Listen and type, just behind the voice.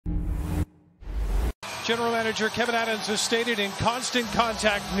General Manager Kevin Adams has stated, in constant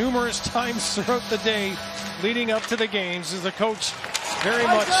contact numerous times throughout the day leading up to the games, as the coach very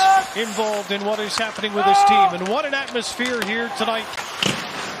much involved in what is happening with his team. And what an atmosphere here tonight.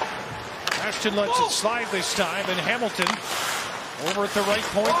 Ashton lets it slide this time, and Hamilton over at the right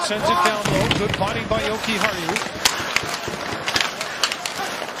point sends it down low. Good body by Jokiharju.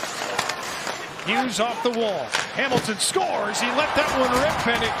 Hughes off the wall. Hamilton scores. He let that one rip,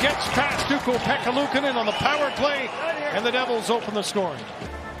 and it gets past Ukko-Pekka Luukkonen on the power play, and the Devils open the scoring.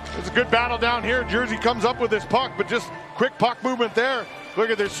 It's a good battle down here. Jersey comes up with this puck, but just quick puck movement there.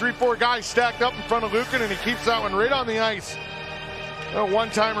 Look at, there's 3-4 guys stacked up in front of Luukkonen, and he keeps that one right on the ice. A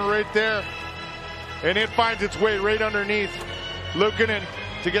one-timer right there, and it finds its way right underneath Luukkonen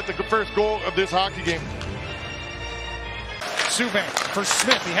to get the first goal of this hockey game. Subban for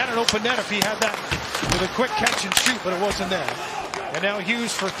Smith. He had an open net if he had that with a quick catch and shoot, but it wasn't there. And now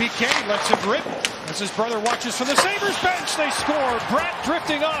Hughes for PK, lets it rip as his brother watches from the Sabres bench. They score. Bratt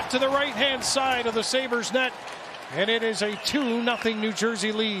drifting off to the right-hand side of the Sabres net, and it is a 2-0 New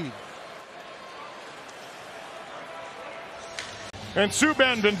Jersey lead. And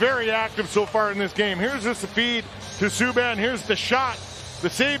Subban been very active so far in this game. Here's just the feed to Subban. Here's the shot. The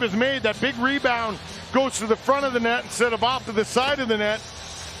save is made. That big rebound goes to the front of the net instead of off to the side of the net.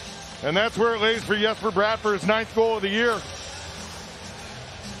 And that's where it lays for Jesper Bratt for his 9th goal of the year.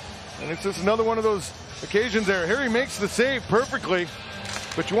 And it's just another one of those occasions there. Here he makes the save perfectly,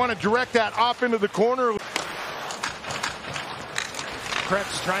 but you want to direct that off into the corner.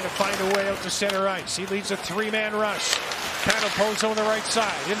 Krebs trying to find a way out to center ice. He leads a 3-man rush. Pozo on the right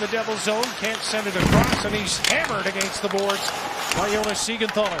side in the Devil's zone, can't send it across, and he's hammered against the boards by Jonas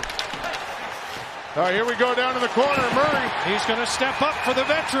Siegenthaler. All right, here we go down in the corner. Murray. He's going to step up for the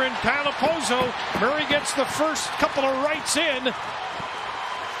veteran, Pozo. Murray gets the first couple of rights in.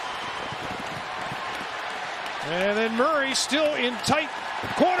 And then Murray still in tight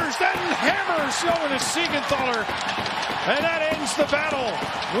quarters, then hammers Jonas Siegenthaler. And that ends the battle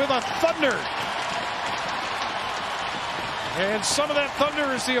with a thunder. And some of that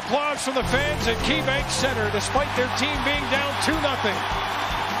thunder is the applause from the fans at KeyBank Center, despite their team being down 2-0.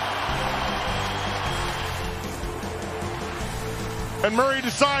 And Murray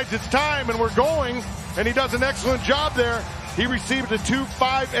decides it's time and we're going, and he does an excellent job there. He received a 2,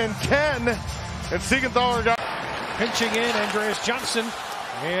 5, and 10, and Siegenthaler got... Pinching in, Andreas Johnson,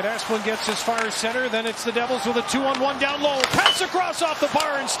 and Asplund gets as far as center. Then it's the Devils with a 2-on-1 down low. Pass across off the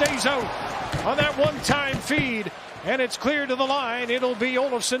bar and stays out on that one-time feed. And it's clear to the line. It'll be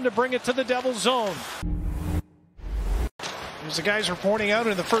Olofsson to bring it to the Devils zone. As the guys are pointing out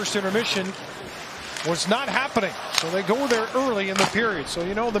in the first intermission, was not happening. So they go there early in the period. So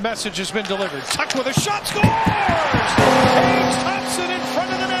you know the message has been delivered. Tuck with a shot, scores! James Thompson in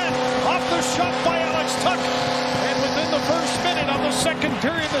front of the net. Off the shot by Alex Tuck. And within the first minute of the second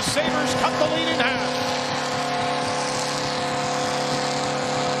period, the Sabres cut the lead in half.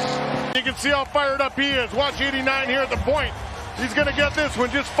 You can see how fired up he is. Watch 89 here at the point. He's going to get this one.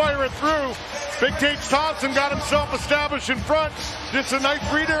 Just fire it through. Big Tage Thompson got himself established in front. Just a nice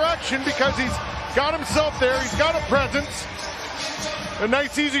redirection because he's got himself there. He's got a presence. A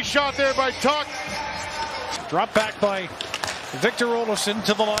nice easy shot there by Tuck. Drop back by Victor Olofsson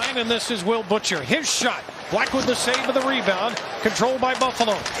to the line, and this is Will Butcher. His shot. Blackwood the save of the rebound. Controlled by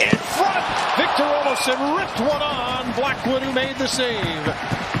Buffalo. In front. Victor Olofsson ripped one on Blackwood, who made the save.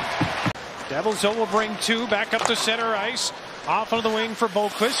 Devils will bring 2 back up to center ice. Off on the wing for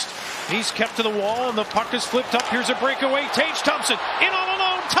Boqvist. He's kept to the wall, and the puck is flipped up. Here's a breakaway. Tage Thompson in all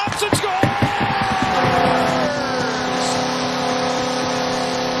alone. Thompson scores!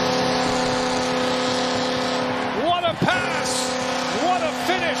 What a pass! What a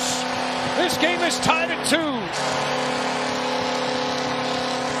finish! This game is tied at 2.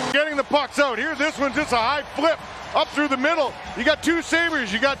 Getting the pucks out. Here, this one's just a high flip up through the middle. You got 2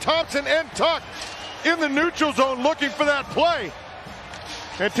 Sabres. You got Thompson and Tuck in the neutral zone looking for that play.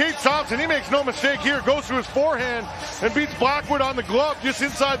 And Tage Thompson, he makes no mistake here, goes to his forehand and beats Blackwood on the glove just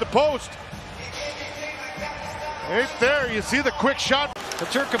inside the post. Right there, you see the quick shot.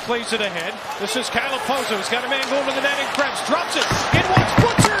 Paterka plays it ahead. This is Pozo. He's got a man going to the net, and Krebs drops it. In once,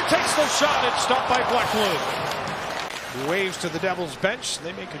 Butcher takes the shot. It's stopped by Blackwood. He waves to the Devils bench.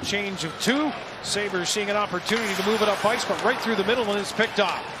 They make a change of 2. Sabres seeing an opportunity to move it up ice, but right through the middle, and it's picked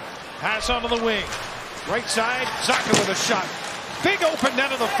off. Pass onto the wing. Right side, Zacha with a shot. Big open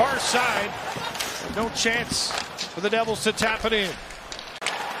net on the far side. No chance for the Devils to tap it in.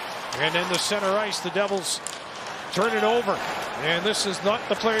 And in the center ice, the Devils turn it over. And this is not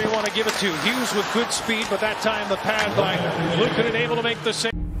the player you want to give it to. Hughes with good speed, but that time the pad by Luukkonen able to make the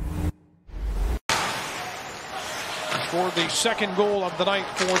save. scored the second goal of the night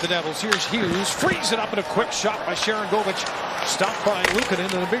for the Devils. Here's Hughes, frees it up in a quick shot by Sharangovich, stopped by Luukkonen,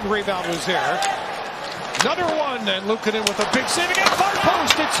 and a big rebound was there. Another one, and Luukkonen with a big save again, far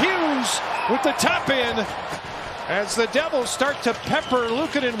post. It's Hughes with the tap in as the Devils start to pepper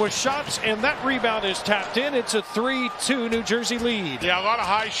Luukkonen with shots, and that rebound is tapped in. It's a 3-2 New Jersey lead. Yeah, a lot of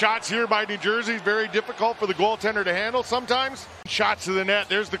high shots here by New Jersey. Very difficult for the goaltender to handle sometimes. Shots to the net.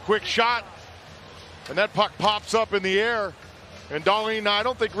 There's the quick shot, and that puck pops up in the air. And Dahlin, I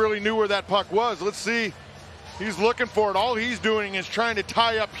don't think really knew where that puck was. Let's see. He's looking for it. All he's doing is trying to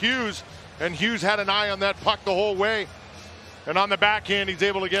tie up Hughes, and Hughes had an eye on that puck the whole way. And on the backhand, he's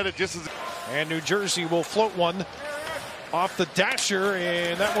able to get it just as... And New Jersey will float one off the dasher,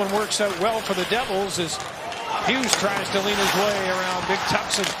 and that one works out well for the Devils as Hughes tries to lean his way around Big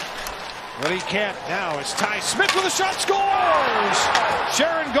Thompson. But he can't. Now it's Ty Smith with a shot, scores!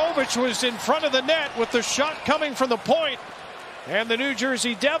 Sharangovich was in front of the net with the shot coming from the point. And the New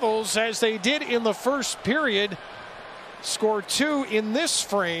Jersey Devils, as they did in the first period, score 2 in this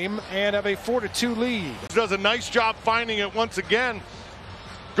frame and have a 4-2 lead. Does a nice job finding it once again.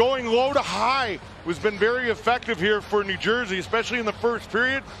 Going low to high has been very effective here for New Jersey, especially in the first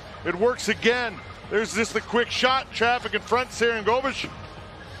period. It works again. There's just the quick shot, traffic in front, Sharangovich.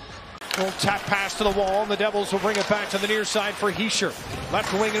 Little tap pass to the wall, and the Devils will bring it back to the near side for Hischier.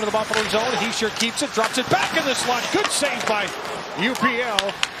 Left wing into the Buffalo zone. Hischier keeps it, drops it back in the slot. Good save by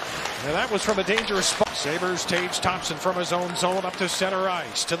UPL. And that was from a dangerous spot. Sabres, Tage Thompson from his own zone up to center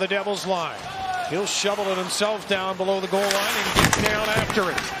ice, to the Devils line. He'll shovel it himself down below the goal line and get down after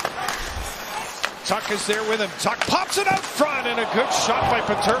it. Tuck is there with him. Tuck pops it out front, and a good shot by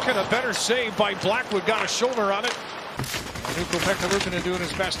Peterka. A better save by Blackwood. Got a shoulder on it. Ukko-Pekka Luukkonen doing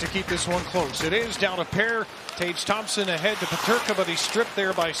his best to keep this one close. It is down a pair. Tage Thompson ahead to Peterka, but he's stripped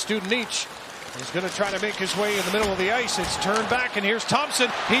there by Studenic. He's going to try to make his way in the middle of the ice. It's turned back, and here's Thompson.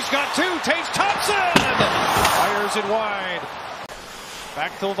 He's got 2. Tage Thompson fires it wide.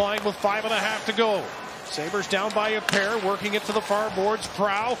 Back to the line with 5.5 to go. Sabres down by a pair, working it to the far boards.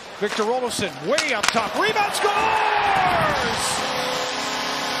 Prow, Victor Olofsson way up top. Rebound, scores!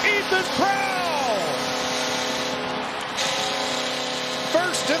 Ethan Prow!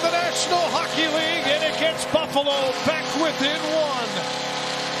 First in the National Hockey League, and it gets Buffalo back within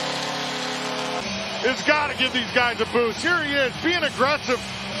 1. It's got to give these guys a boost. Here he is, being aggressive.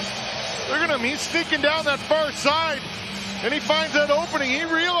 He's sneaking down that far side, and he finds that opening. He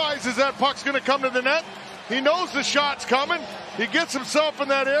realizes that puck's going to come to the net. He knows the shot's coming. He gets himself in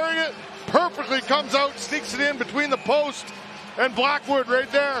that area, perfectly comes out, sneaks it in between the post and Blackwood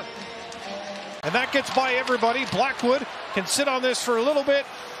right there. And that gets by everybody. Blackwood can sit on this for a little bit.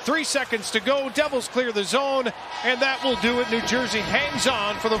 3 seconds to go. Devils clear the zone, and that will do it. New Jersey hangs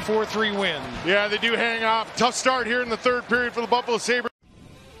on for the 4-3 win. Yeah, they do hang off. Tough start here in the third period for the Buffalo Sabres.